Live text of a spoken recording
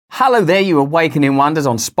Hello there, you Awakening Wonders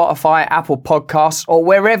on Spotify, Apple Podcasts, or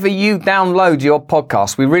wherever you download your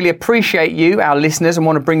podcasts. We really appreciate you, our listeners, and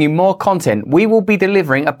want to bring you more content. We will be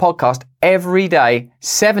delivering a podcast every day,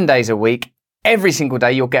 7 days a week. Every single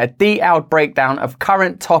day, you'll get a detailed breakdown of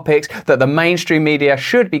current topics that the mainstream media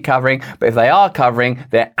should be covering, but if they are covering,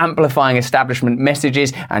 they're amplifying establishment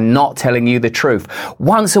messages and not telling you the truth.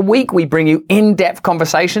 Once a week, we bring you in-depth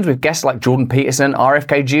conversations with guests like Jordan Peterson,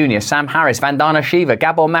 RFK Jr., Sam Harris, Vandana Shiva,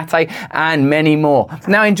 Gabor Mate, and many more.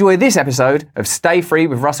 Now enjoy this episode of Stay Free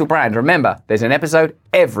with Russell Brand. Remember, there's an episode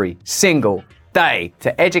every single day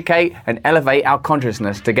to educate and elevate our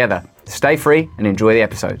consciousness together. Stay free and enjoy the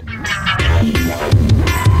episode.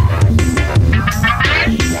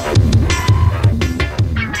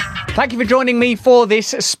 Thank you for joining me for this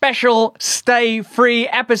special Stay Free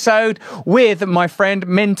episode with my friend,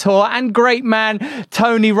 mentor, and great man,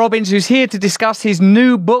 Tony Robbins, who's here to discuss his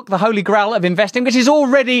new book, The Holy Grail of Investing, which is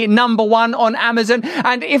already #1 on Amazon.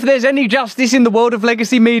 And if there's any justice in the world of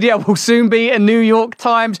legacy media, will soon be a New York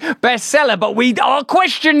Times bestseller. But we are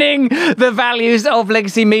questioning the values of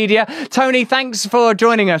legacy media. Tony, thanks for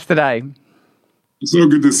joining us today. So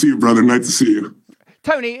good to see you, brother. Nice to see you.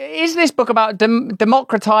 Tony, is this book about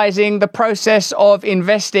democratizing the process of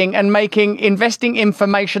investing and making investing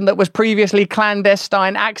information that was previously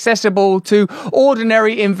clandestine accessible to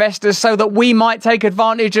ordinary investors so that we might take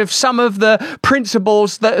advantage of some of the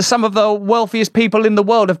principles that some of the wealthiest people in the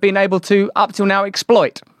world have been able to, up till now,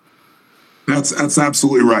 exploit? That's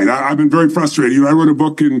absolutely right. I've been very frustrated. I wrote a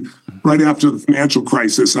book right after the financial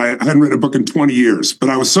crisis. I hadn't written a book in 20 years, but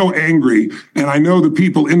I was so angry. And I know the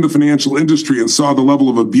people in the financial industry and saw the level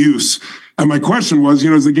of abuse. And my question was,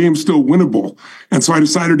 is the game still winnable? And so I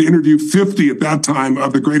decided to interview 50 at that time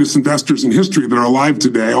of the greatest investors in history that are alive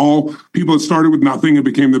today. All people that started with nothing and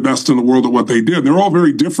became the best in the world at what they did. They're all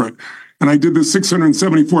very different. And I did this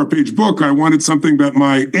 674-page book. I wanted something that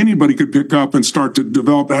anybody could pick up and start to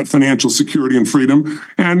develop that financial security and freedom,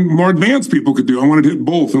 and more advanced people could do. I wanted to hit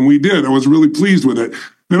both, and we did. I was really pleased with it.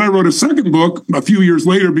 Then I wrote a second book a few years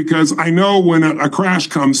later because I know when a crash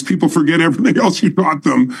comes, people forget everything else you taught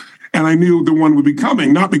them. And I knew the one would be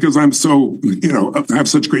coming, not because I'm so, have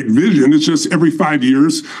such great vision. It's just every 5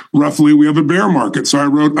 years, roughly, we have a bear market. So I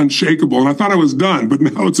wrote Unshakable, and I thought I was done, but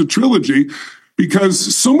now it's a trilogy.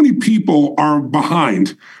 Because so many people are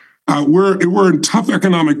behind. We're in tough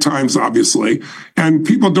economic times, obviously, and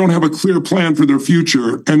people don't have a clear plan for their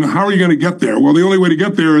future. And how are you going to get there? Well, the only way to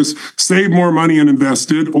get there is save more money and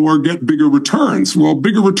invest it, or get bigger returns. Well,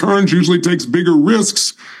 bigger returns usually takes bigger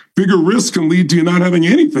risks. Bigger risk can lead to you not having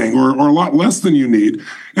anything or a lot less than you need.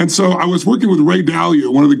 And so I was working with Ray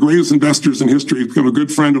Dalio, one of the greatest investors in history. He's become a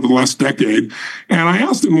good friend over the last decade. And I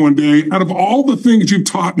asked him one day, out of all the things you've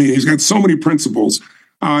taught me, he's got so many principles.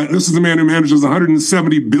 This is the man who manages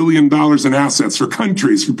 $170 billion in assets for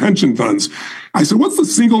countries, for pension funds. I said, what's the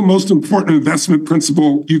single most important investment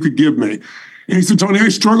principle you could give me? And he said, Tony, I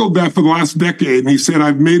struggled with that for the last decade. And he said,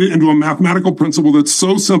 I've made it into a mathematical principle that's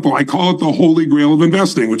so simple. I call it the Holy Grail of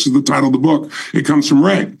Investing, which is the title of the book. It comes from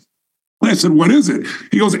Ray. And I said, what is it?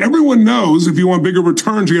 He goes, everyone knows if you want bigger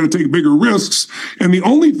returns, you got to take bigger risks. And the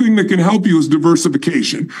only thing that can help you is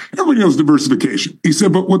diversification. Everybody knows diversification. He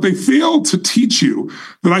said, but what they fail to teach you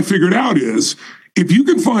that I figured out is if you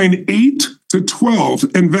can find 8 to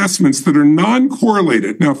 12 investments that are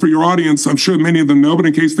non-correlated. Now, for your audience, I'm sure many of them know, but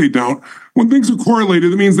in case they don't, when things are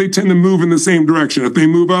correlated, it means they tend to move in the same direction. If they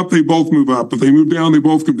move up, they both move up. If they move down, they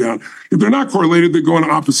both come down. If they're not correlated, they go in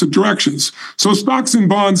opposite directions. So stocks and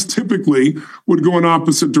bonds typically would go in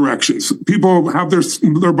opposite directions. People have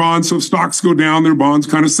their bonds, so if stocks go down, their bonds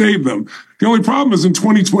kind of save them. The only problem is in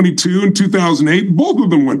 2022 and 2008, both of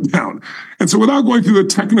them went down. And so without going through the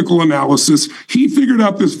technical analysis, he figured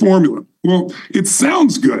out this formula. Well, it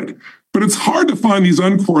sounds good, but it's hard to find these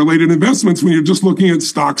uncorrelated investments when you're just looking at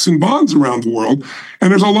stocks and bonds around the world.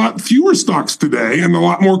 And there's a lot fewer stocks today and a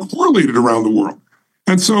lot more correlated around the world.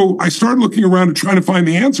 And so I started looking around and trying to find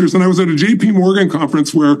the answers. And I was at a JP Morgan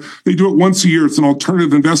conference where they do it once a year. It's an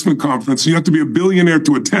alternative investment conference. You have to be a billionaire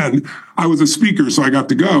to attend. I was a speaker, so I got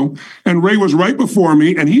to go. And Ray was right before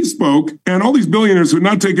me, and he spoke. And all these billionaires who had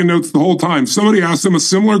not taken notes the whole time, somebody asked him a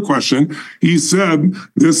similar question. He said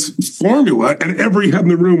this formula, and every head in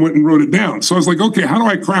the room went and wrote it down. So I was like, okay, how do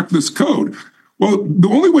I crack this code? Well, the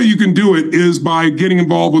only way you can do it is by getting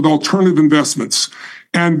involved with alternative investments.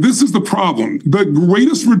 And this is the problem. The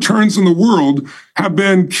greatest returns in the world have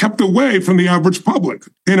been kept away from the average public.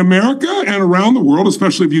 In America and around the world,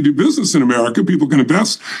 especially if you do business in America, people can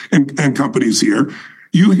invest in companies here.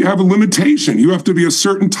 you have a limitation. You have to be a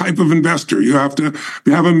certain type of investor. You have to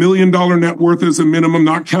have $1 million net worth as a minimum,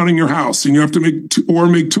 not counting your house. And you have to make $200,000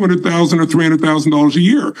 or $300,000 a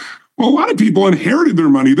year. Well, a lot of people inherited their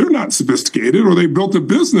money. They're not sophisticated, or they built a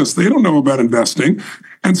business. They don't know about investing.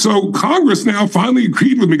 And so Congress now finally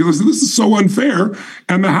agreed with me because they said, this is so unfair.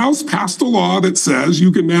 And the House passed a law that says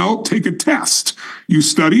you can now take a test. You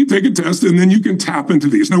study, take a test, and then you can tap into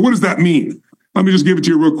these. Now, what does that mean? Let me just give it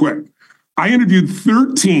to you real quick. I interviewed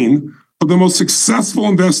 13 of the most successful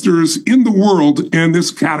investors in the world in this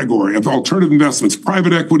category of alternative investments,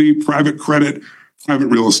 private equity, private credit, private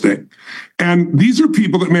real estate. And these are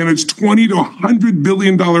people that manage $20 to $100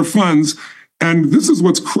 billion funds. And this is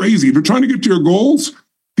what's crazy. If you're trying to get to your goals,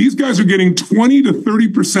 these guys are getting 20 to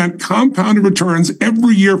 30% compounded returns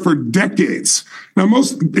every year for decades. Now,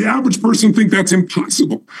 the average person think that's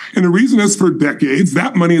impossible. And the reason is for decades,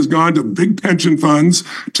 that money has gone to big pension funds,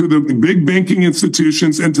 to the big banking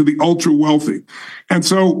institutions, and to the ultra wealthy. And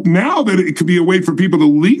so now that it could be a way for people to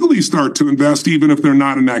legally start to invest, even if they're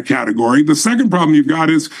not in that category, the second problem you've got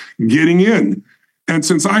is getting in. And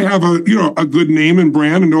since I have a good name and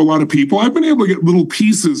brand and know a lot of people, I've been able to get little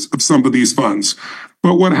pieces of some of these funds.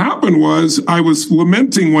 But what happened was I was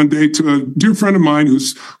lamenting one day to a dear friend of mine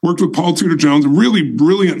who's worked with Paul Tudor Jones, a really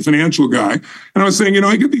brilliant financial guy. And I was saying,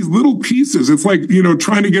 I get these little pieces. It's like,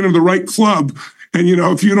 trying to get into the right club. And,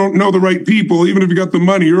 if you don't know the right people, even if you got the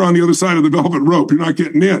money, you're on the other side of the velvet rope. You're not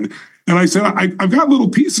getting in. And I said, I've got little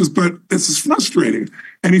pieces, but this is frustrating.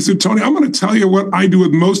 And he said, Tony, I'm going to tell you what I do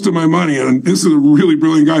with most of my money. And this is a really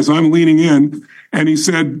brilliant guy, so I'm leaning in. And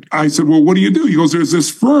I said, well, what do you do? He goes, there's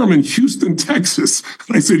this firm in Houston, Texas.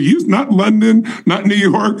 And I said, not London, not New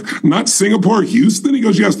York, not Singapore, Houston. He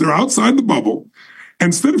goes, yes, they're outside the bubble.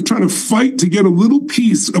 Instead of trying to fight to get a little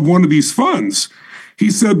piece of one of these funds,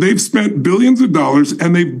 he said they've spent billions of dollars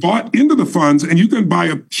and they've bought into the funds, and you can buy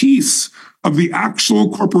a piece of the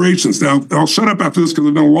actual corporations. Now, I'll shut up after this because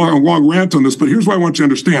I've done a long rant on this, but here's what I want you to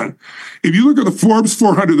understand. If you look at the Forbes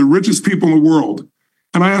 400, the richest people in the world,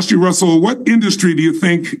 and I asked you, Russell, what industry do you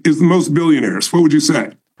think is the most billionaires? What would you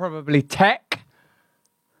say? Probably tech.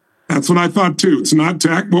 That's what I thought too. It's not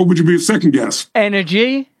tech. What would you be a second guess?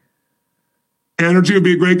 Energy. Energy would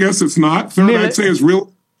be a great guess. It's not. Third, I'd say is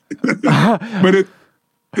real. But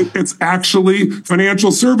it's actually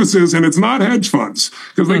financial services, and it's not hedge funds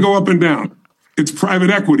because they go up and down. It's private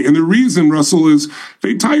equity. And the reason, Russell, is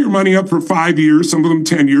they tie your money up for 5 years, some of them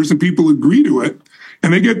 10 years, and people agree to it.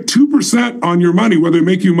 And they get 2% on your money, whether they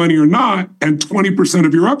make you money or not, and 20%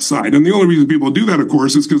 of your upside. And the only reason people do that, of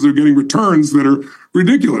course, is because they're getting returns that are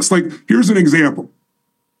ridiculous. Like, here's an example.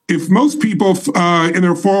 If most people in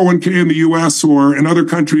their 401k in the U.S. or in other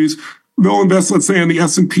countries, they'll invest, let's say, in the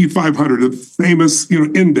S&P 500, a famous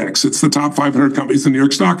index. It's the top 500 companies in the New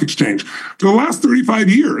York Stock Exchange. For the last 35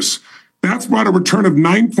 years, that's brought a return of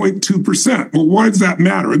 9.2%. Well, why does that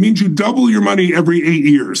matter? It means you double your money every 8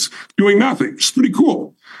 years, doing nothing. It's pretty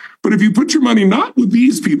cool. But if you put your money not with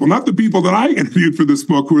these people, not the people that I interviewed for this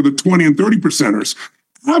book, who are the 20 and 30%ers,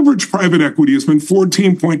 average private equity has been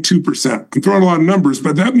 14.2%. I'm throwing a lot of numbers,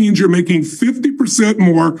 but that means you're making 50%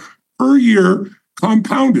 more per year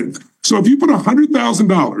compounded. So if you put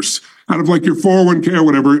 $100,000 out of like your 401k or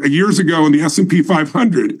whatever years ago in the S&P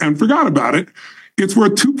 500 and forgot about it, it's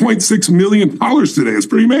worth $2.6 million today. It's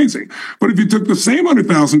pretty amazing. But if you took the same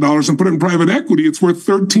 $100,000 and put it in private equity, it's worth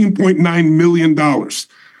 $13.9 million.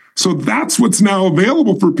 So that's what's now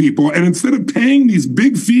available for people. And instead of paying these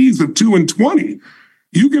big fees of 2 and 20,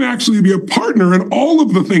 you can actually be a partner in all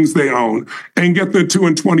of the things they own and get the 2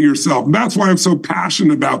 and 20 yourself. And that's why I'm so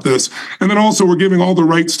passionate about this. And then also we're giving all the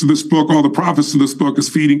rights to this book, all the profits to this book is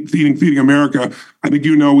feeding America. I think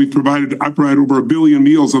I provided over 1 billion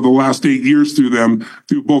meals over the last 8 years through them,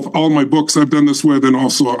 through both all my books I've done this with and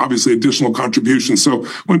also obviously additional contributions. So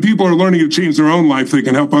when people are learning to change their own life, they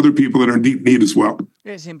can help other people that are in deep need as well.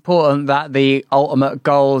 It's important that the ultimate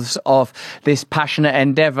goals of this passionate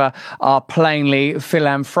endeavour are plainly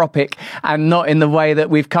philanthropic and not in the way that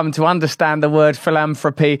we've come to understand the word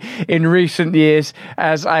philanthropy in recent years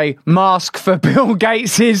as a mask for Bill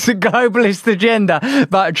Gates' globalist agenda,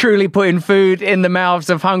 but truly putting food in the mouths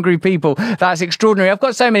of hungry people. That's extraordinary. I've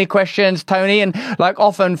got so many questions, Tony, and like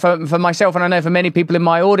often for myself, and I know for many people in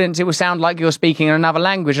my audience, it will sound like you're speaking in another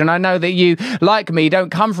language. And I know that you, like me, don't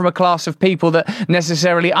come from a class of people that necessarily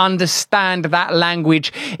necessarily understand that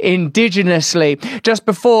language indigenously. Just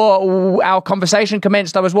before our conversation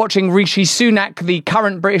commenced, I was watching Rishi Sunak, the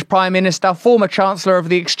current British Prime Minister, former Chancellor of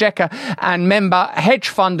the Exchequer and hedge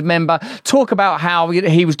fund member, talk about how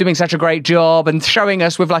he was doing such a great job and showing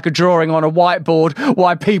us with like a drawing on a whiteboard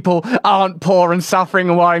why people aren't poor and suffering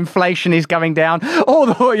and why inflation is going down,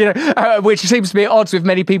 which seems to be at odds with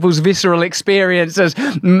many people's visceral experience, as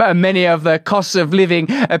many of the costs of living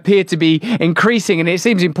appear to be increasing. And it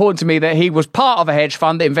seems important to me that he was part of a hedge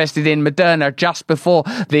fund that invested in Moderna just before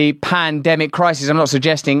the pandemic crisis. I'm not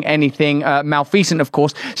suggesting anything malfeasant, of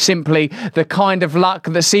course, simply the kind of luck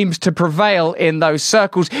that seems to prevail in those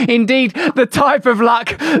circles. Indeed, the type of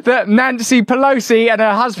luck that Nancy Pelosi and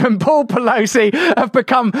her husband Paul Pelosi have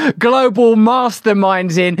become global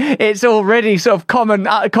masterminds in. It's already sort of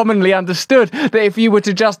commonly understood that if you were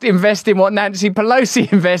to just invest in what Nancy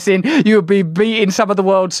Pelosi invests in, you would be beating some of the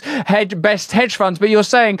world's best hedge funds. But you're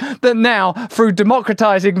saying that now, through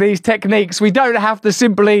democratizing these techniques, we don't have to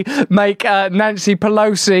simply make Nancy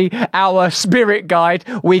Pelosi our spirit guide.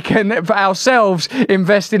 We can ourselves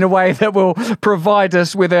invest in a way that will provide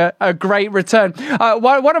us with a great return.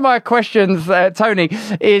 One of my questions, Tony,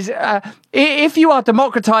 is if you are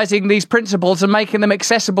democratizing these principles and making them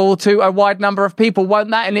accessible to a wide number of people, won't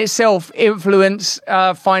that in itself influence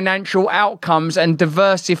financial outcomes and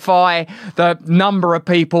diversify the number of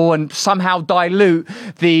people and somehow dilute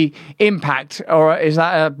the impact? Or is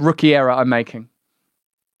that a rookie error I'm making?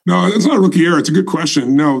 No, it's not a rookie error. It's a good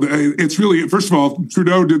question. No, it's really, first of all,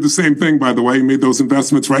 Trudeau did the same thing, by the way. He made those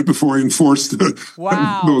investments right before he enforced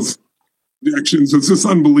those actions. It's just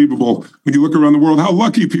unbelievable when you look around the world how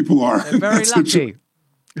lucky people are. They're very lucky.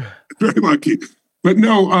 Very lucky. But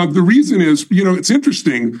no, the reason is, it's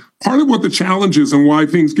interesting. Part of what the challenge is and why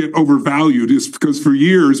things get overvalued is because for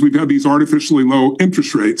years we've had these artificially low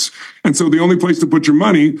interest rates. And so the only place to put your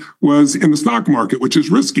money was in the stock market, which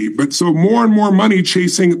is risky. But so more and more money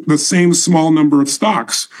chasing the same small number of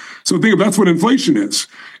stocks. So think of that's what inflation is.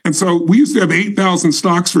 And so we used to have 8,000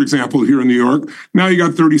 stocks, for example, here in New York. Now you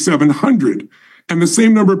got 3,700. And the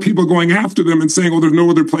same number of people going after them and saying, well, there's no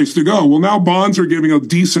other place to go. Well, now bonds are giving a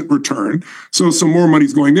decent return. So some more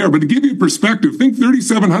money's going there. But to give you a perspective, think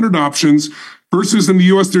 3,700 options versus in the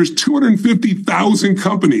U.S., there's 250,000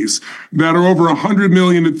 companies that are over 100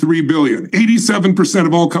 million to 3 billion. 87%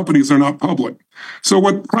 of all companies are not public. So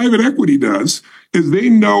what private equity does is they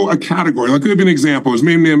know a category. I'll give you an example. There's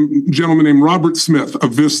a gentleman named Robert Smith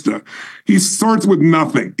of Vista. He starts with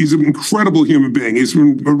nothing. He's an incredible human being. He's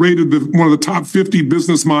been rated one of the top 50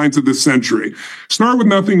 business minds of this century. Started with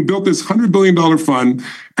nothing, built this $100 billion fund.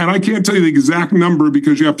 And I can't tell you the exact number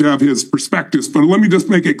because you have to have his prospectus, but let me just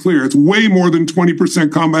make it clear. It's way more than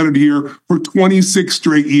 20% compounded a year for 26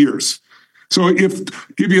 straight years. So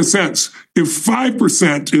give you a sense, if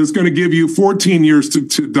 5% is going to give you 14 years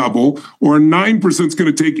to double, or 9% is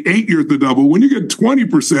going to take 8 years to double, when you get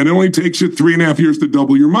 20%, it only takes you 3.5 years to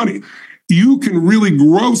double your money. You can really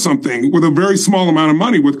grow something with a very small amount of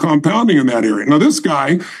money with compounding in that area. Now, this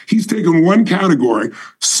guy, he's taken one category,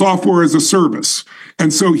 software as a service.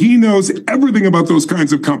 And so he knows everything about those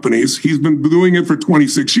kinds of companies. He's been doing it for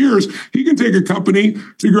 26 years. He can take a company,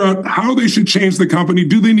 figure out how they should change the company.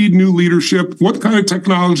 Do they need new leadership? What kind of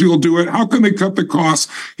technology will do it? How can they cut the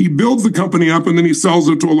costs? He builds the company up and then he sells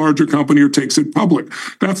it to a larger company or takes it public.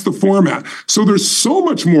 That's the format. So there's so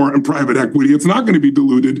much more in private equity. It's not going to be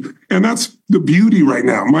diluted. And that's the beauty right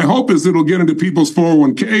now. My hope is it'll get into people's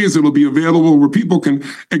 401ks. It'll be available where people can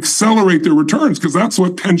accelerate their returns because that's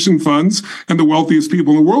what pension funds and the wealthiest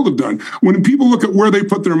people in the world have done. When people look at where they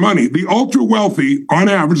put their money, the ultra wealthy, on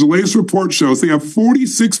average, the latest report shows they have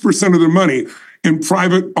 46% of their money in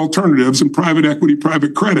private alternatives and private equity,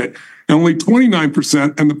 private credit, and only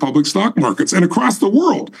 29% in the public stock markets. And across the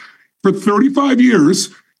world, for 35 years,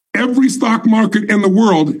 every stock market in the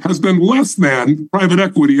world has been less than private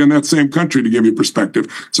equity in that same country, to give you perspective.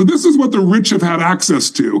 So this is what the rich have had access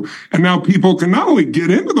to. And now people can not only get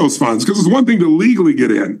into those funds, because it's one thing to legally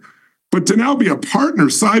get in, but to now be a partner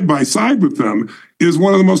side by side with them is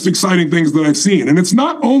one of the most exciting things that I've seen. And it's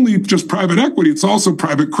not only just private equity, it's also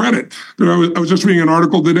private credit. I was just reading an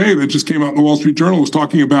article today that just came out in the Wall Street Journal, was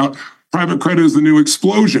talking about private credit as the new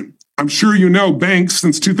explosion. I'm sure you know banks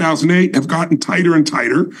since 2008 have gotten tighter and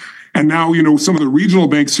tighter. And now, some of the regional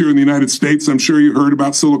banks here in the United States, I'm sure you heard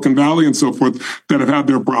about Silicon Valley and so forth, that have had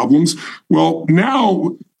their problems. Well,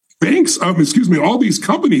 now banks, all these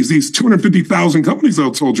companies, these 250,000 companies I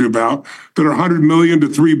told you about that are 100 million to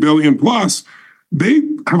 3 billion plus, they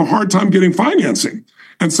have a hard time getting financing.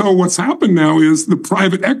 And so what's happened now is the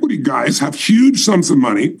private equity guys have huge sums of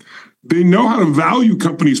money. They know how to value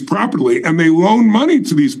companies properly, and they loan money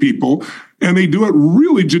to these people, and they do it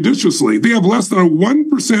really judiciously. They have less than a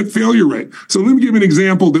 1% failure rate. So let me give you an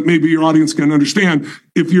example that maybe your audience can understand.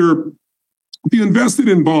 If you invested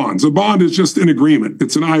in bonds, a bond is just an agreement.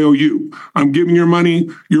 It's an IOU. I'm giving your money.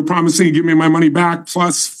 You're promising to give me my money back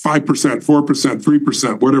plus 5%, 4%,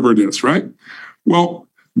 3%, whatever it is, right? Well,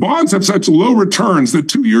 bonds have such low returns that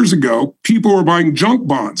 2 years ago, people were buying junk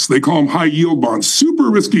bonds. They call them high yield bonds, super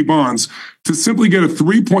risky bonds to simply get a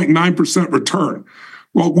 3.9% return.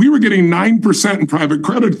 Well, we were getting 9% in private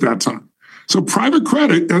credit at that time. So private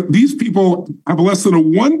credit, these people have less than a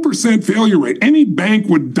 1% failure rate. Any bank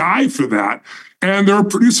would die for that. And they're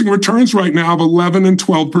producing returns right now of 11 and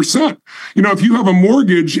 12%. You know, if you have a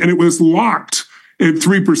mortgage and it was locked at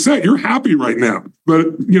 3%, you're happy right now. But,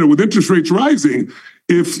 you know, with interest rates rising,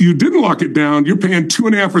 if you didn't lock it down, you're paying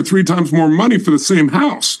 2.5 or 3 times more money for the same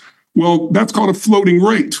house. Well, that's called a floating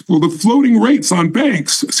rate. Well, the floating rates on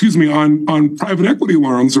banks, on private equity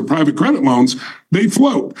loans or private credit loans, they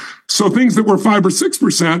float. So things that were 5 or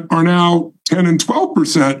 6% are now 10 and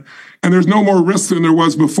 12%, and there's no more risk than there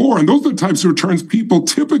was before. And those are the types of returns people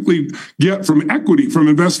typically get from equity, from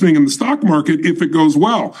investing in the stock market if it goes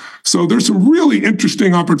well. So there's some really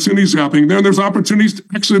interesting opportunities happening there. There's opportunities to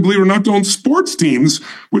actually, believe it or not, to own sports teams,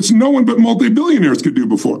 which no one but multi-billionaires could do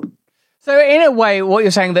before. So in a way, what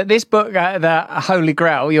you're saying that this book, the Holy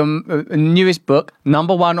Grail, your newest book,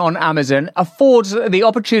 #1 on Amazon, affords the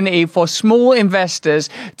opportunity for small investors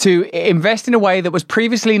to invest in a way that was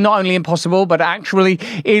previously not only impossible, but actually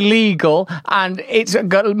illegal. And it's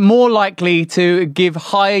more likely to give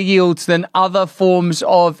higher yields than other forms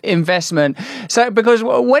of investment. So because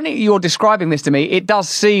when you're describing this to me, it does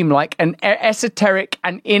seem like an esoteric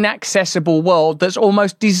and inaccessible world that's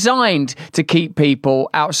almost designed to keep people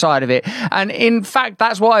outside of it. And in fact,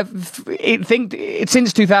 that's what I think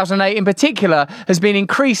since 2008 in particular has been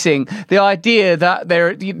increasing. The idea that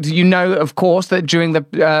there, you know, of course, that during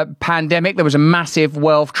the pandemic, there was a massive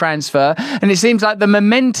wealth transfer. And it seems like the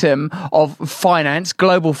momentum of finance,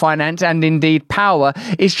 global finance, and indeed power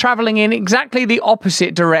is traveling in exactly the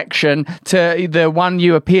opposite direction to the one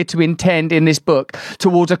you appear to intend in this book,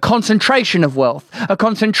 towards a concentration of wealth, a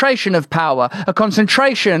concentration of power, a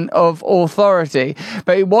concentration of authority.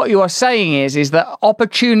 But what you are saying is that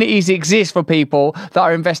opportunities exist for people that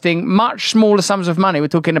are investing much smaller sums of money. We're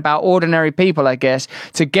talking about ordinary people, I guess,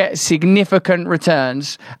 to get significant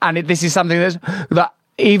returns. And this is something that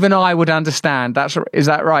even I would understand. Is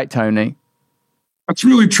that right, Tony? That's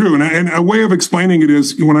really true. And a way of explaining it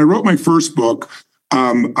is, when I wrote my first book,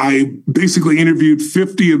 I basically interviewed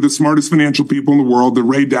 50 of the smartest financial people in the world, the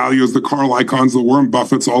Ray Dalios, the Carl Icahns, the Warren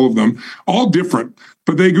Buffetts, all of them, all different.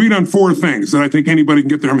 But they agreed on 4 things that I think anybody can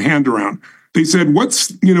get their hand around. They said, what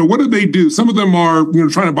do they do? Some of them are,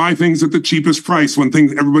 trying to buy things at the cheapest price when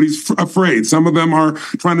everybody's afraid. Some of them are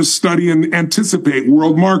trying to study and anticipate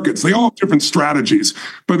world markets. They all have different strategies,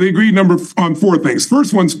 but they agreed on 4 things.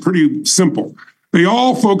 First one's pretty simple. They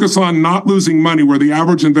all focus on not losing money, where the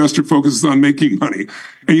average investor focuses on making money.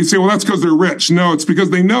 And you say, well, that's because they're rich. No, it's because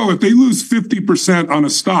they know if they lose 50% on a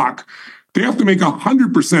stock, they have to make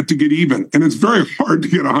 100% to get even. And it's very hard to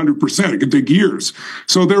get 100%. It can take years.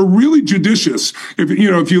 So they're really judicious. If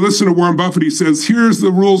you listen to Warren Buffett, he says, here's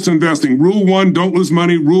the rules to investing. Rule 1, don't lose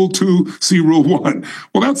money. Rule 2, see Rule 1.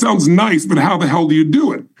 Well, that sounds nice, but how the hell do you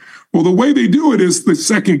do it? Well, the way they do it is the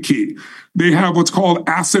second key. They have what's called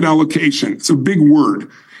asset allocation. It's a big word.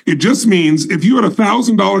 It just means if you had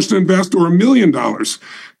 $1,000 to invest or $1 million,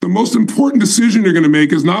 the most important decision you're going to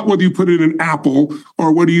make is not whether you put it in Apple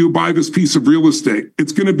or whether you buy this piece of real estate.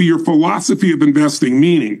 It's going to be your philosophy of investing,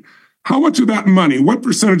 meaning how much of that money, what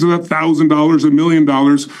percentage of that $1,000, $1 million,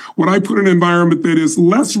 would I put in an environment that is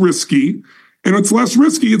less risky? And it's less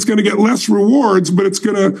risky, it's going to get less rewards, but it's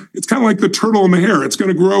kind of like the turtle and the hare. It's going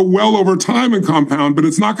to grow well over time and compound, but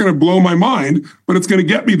it's not going to blow my mind, but it's going to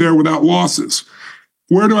get me there without losses.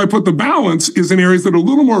 Where do I put the balance is in areas that are a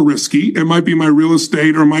little more risky. It might be my real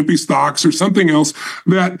estate, or it might be stocks or something else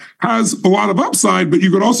that has a lot of upside, but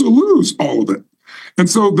you could also lose all of it. And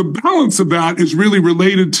so the balance of that is really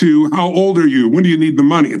related to how old are you? When do you need the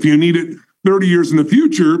money? If you need it 30 years in the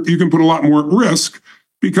future, you can put a lot more at risk,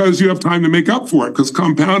 because you have time to make up for it, because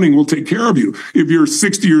compounding will take care of you. If you're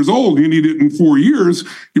 60 years old, you need it in 4 years,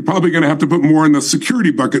 you're probably going to have to put more in the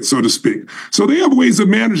security bucket, so to speak. So they have ways of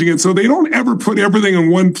managing it, so they don't ever put everything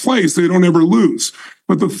in one place. They don't ever lose.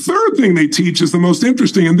 But the third thing they teach is the most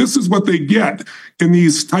interesting, and this is what they get in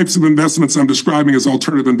these types of investments I'm describing as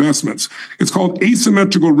alternative investments. It's called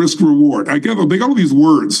asymmetrical risk reward. They got all these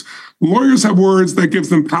words. Lawyers have words that gives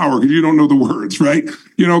them power because you don't know the words, right?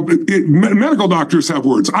 Medical doctors have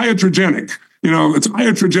words. Iatrogenic. It's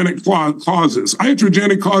iatrogenic causes.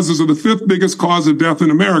 Iatrogenic causes are the fifth biggest cause of death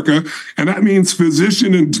in America, and that means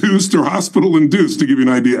physician-induced or hospital-induced, to give you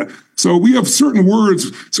an idea. So we have certain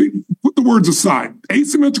words. So put the words aside.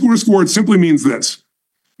 Asymmetrical risk reward simply means this.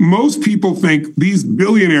 Most people think these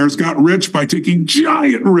billionaires got rich by taking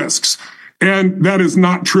giant risks, and that is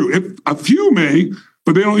not true. A few may,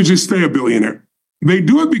 but they don't usually stay a billionaire. They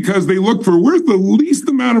do it because they look for where's the least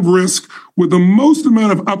amount of risk with the most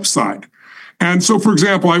amount of upside. And so, for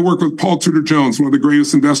example, I work with Paul Tudor Jones, one of the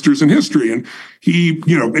greatest investors in history. And he,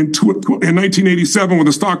 in 1987, when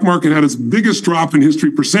the stock market had its biggest drop in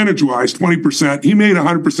history percentage-wise, 20%, he made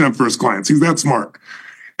 100% for his clients. He's that smart.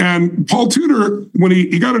 And Paul Tudor, when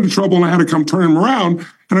he got into trouble and I had to come turn him around,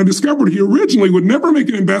 and I discovered he originally would never make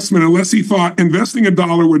an investment unless he thought investing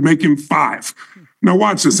 $1 would make him $5. Now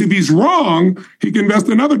watch this. If he's wrong, he can invest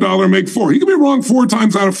another $1 and make $4. He can be wrong 4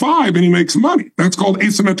 times out of 5 and he makes money. That's called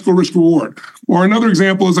asymmetrical risk reward. Or another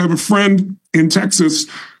example is I have a friend in Texas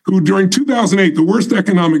who during 2008, the worst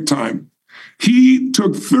economic time, he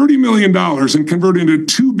took $30 million and converted it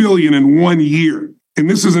into $2 billion in 1 year. And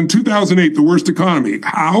this is in 2008, the worst economy.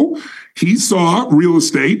 How? He saw real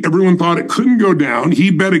estate. Everyone thought it couldn't go down.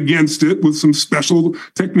 He bet against it with some special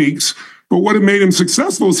techniques. But what had made him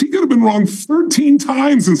successful is he could have been wrong 13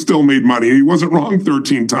 times and still made money. He wasn't wrong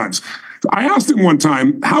 13 times. I asked him one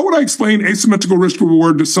time, how would I explain asymmetrical risk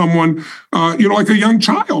reward to someone, like a young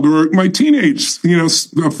child or my teenage,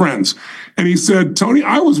 friends? And he said, Tony,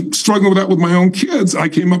 I was struggling with that with my own kids. I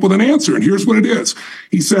came up with an answer, and here's what it is.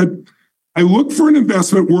 He said, I look for an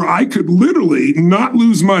investment where I could literally not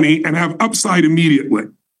lose money and have upside immediately.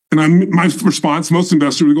 And my response, most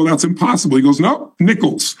investors would go, that's impossible. He goes, no,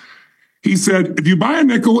 nickels. He said, if you buy a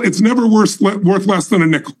nickel, it's never worth less than a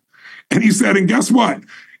nickel. And he said, and guess what?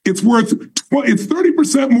 It's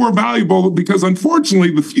 30% more valuable because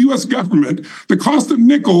unfortunately, the U.S. government, the cost of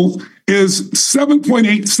nickel is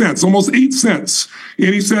 7.8 cents, almost 8 cents.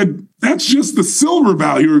 And he said, that's just the silver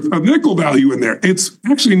value of nickel value in there. It's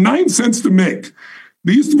actually 9 cents to make.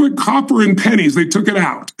 They used to put copper in pennies. They took it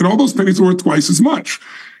out. And all those pennies are worth twice as much.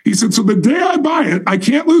 He said, so the day I buy it, I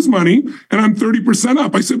can't lose money and I'm 30%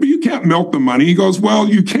 up. I said, but you can't melt the money. He goes, well,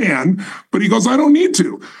 you can. But he goes, I don't need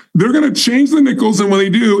to. They're going to change the nickels. And when they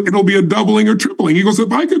do, it'll be a doubling or tripling. He goes,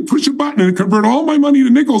 if I could push a button and convert all my money to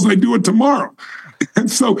nickels, I'd do it tomorrow. And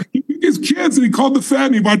so he took his kids and he called the Fed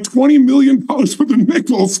and he bought $20 million worth of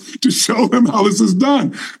nickels to show them how this is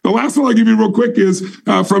done. The last one I'll give you real quick is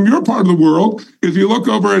from your part of the world. If you look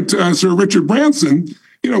over at Sir Richard Branson,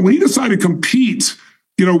 when he decided to compete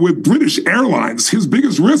with British Airlines, his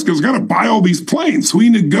biggest risk is got to buy all these planes. So he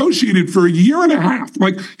negotiated for a year and a half.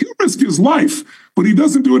 Like, he'll risk his life, but he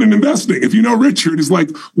doesn't do it in investing. If you know Richard, he's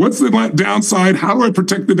like, what's the downside? How do I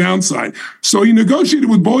protect the downside? So he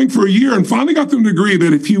negotiated with Boeing for a year and finally got them to agree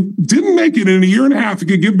that if he didn't make it in a year and a half, he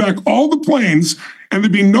could give back all the planes and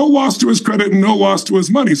there'd be no loss to his credit and no loss to his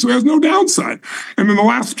money. So he has no downside. And then the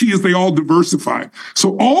last key is they all diversify.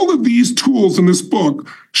 So all of these tools in this book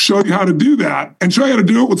show you how to do that and show you how to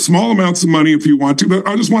do it with small amounts of money if you want to. But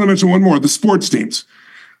I just want to mention one more, the sports teams.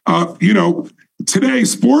 Today,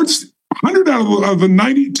 sports, 100 out of the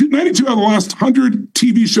 92 out of the last 100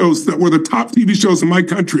 TV shows that were the top TV shows in my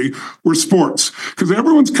country were sports. Because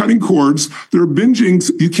everyone's cutting cords. They're binging.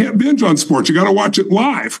 You can't binge on sports. You got to watch it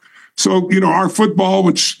live. So, our football,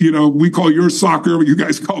 which, we call your soccer, what you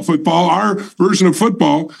guys call football, our version of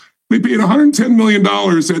football, they paid $110 million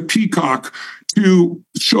at Peacock to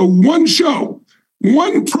show one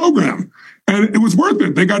program. And it was worth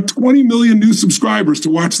it. They got 20 million new subscribers to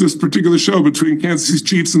watch this particular show between Kansas City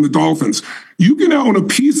Chiefs and the Dolphins. You can own a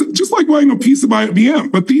piece, just like buying a piece of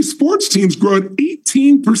IBM, but these sports teams grow at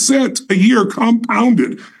 18% a year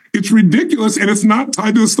compounded. It's ridiculous, and it's not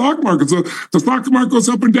tied to the stock market. So the stock market goes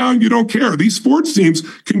up and down, you don't care. These sports teams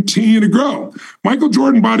continue to grow. Michael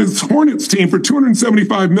Jordan bought his Hornets team for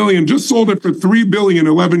 $275 million, just sold it for $3 billion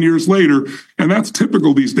 11 years later, and that's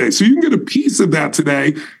typical these days. So you can get a piece of that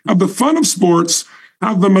today, of the fun of sports,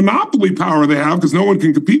 have the monopoly power they have because no one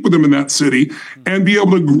can compete with them in that city, and be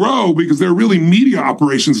able to grow because they're really media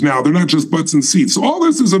operations now. They're not just butts and seats. So all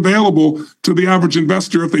this is available to the average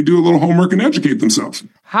investor if they do a little homework and educate themselves.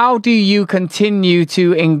 How do you continue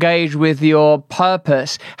to engage with your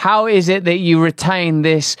purpose? How is it that you retain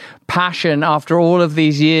this passion after all of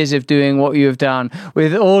these years of doing what you have done,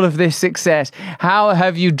 with all of this success? How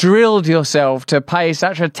have you drilled yourself to pay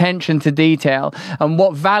such attention to detail? And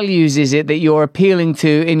what values is it that you're appealing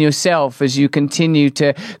to in yourself as you continue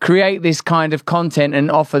to create this kind of content and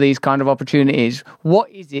offer these kind of opportunities? What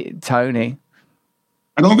is it, Tony?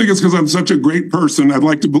 I don't think it's because I'm such a great person. I'd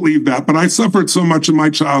like to believe that, but I suffered so much in my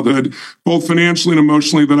childhood, both financially and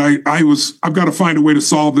emotionally, that I've got to find a way to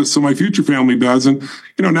solve this so my future family does. And,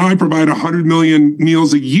 now I provide 100 million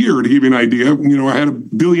meals a year, to give you an idea. I had a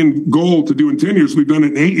billion goal to do in 10 years. We've done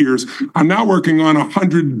it in 8 years. I'm now working on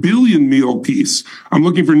 100 billion meal piece. I'm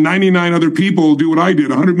looking for 99 other people to do what I did,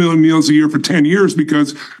 100 million meals a year for 10 years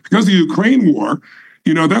because of the Ukraine war.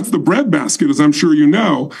 That's the breadbasket, as I'm sure you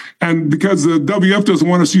know. And because the WF doesn't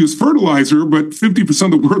want us to use fertilizer, but 50%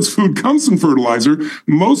 of the world's food comes from fertilizer,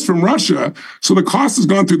 most from Russia. So the cost has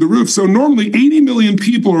gone through the roof. So normally 80 million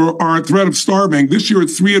people are at threat of starving. This year,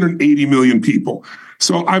 it's 380 million people.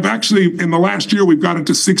 So I've actually, in the last year, we've got it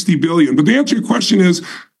to 60 billion. But the answer to your question is,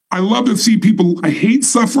 I love to see people, I hate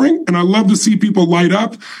suffering, and I love to see people light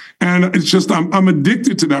up. And it's just, I'm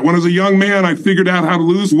addicted to that. When I was a young man, I figured out how to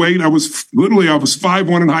lose weight. I was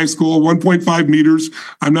 5'1" in high school, 1.5 meters.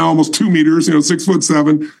 I'm now almost 2 meters,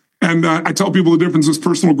 6'7". And I tell people the difference is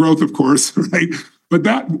personal growth, of course, right? But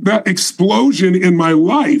that explosion in my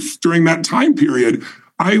life during that time period,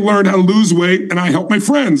 I learned how to lose weight and I helped my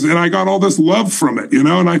friends and I got all this love from it, and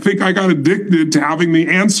I think I got addicted to having the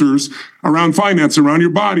answers around finance, around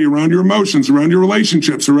your body, around your emotions, around your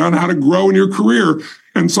relationships, around how to grow in your career.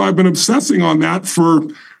 And so I've been obsessing on that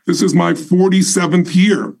this is my 47th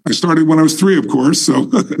year. I started when I was 3, of course.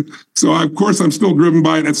 So of course I'm still driven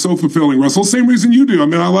by it. It's so fulfilling, Russell. Same reason you do. I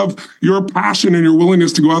mean, I love your passion and your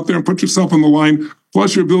willingness to go out there and put yourself on the line,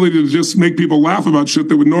 plus your ability to just make people laugh about shit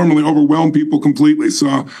that would normally overwhelm people completely.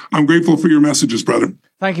 So I'm grateful for your messages, brother.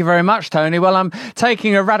 Thank you very much, Tony. Well, I'm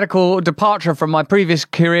taking a radical departure from my previous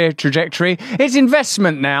career trajectory. It's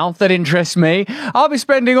investment now that interests me. I'll be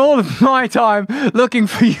spending all of my time looking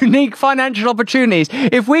for unique financial opportunities.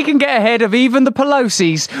 If we can get ahead of even the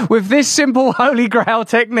Pelosi's with this simple holy grail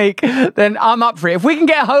technique, then I'm up for it. If we can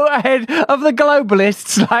get ahead of the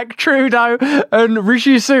globalists like Trudeau and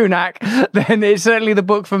Rishi Sunak, then it's certainly the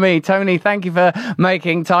book for me. Tony, thank you for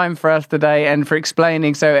making time for us today and for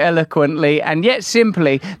explaining so eloquently and yet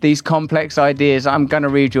simply these complex ideas. I'm going to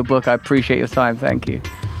read your book. I appreciate your time. Thank you.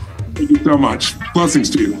 Thank you so much. Blessings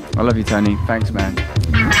to you. I love you, Tony. Thanks, man.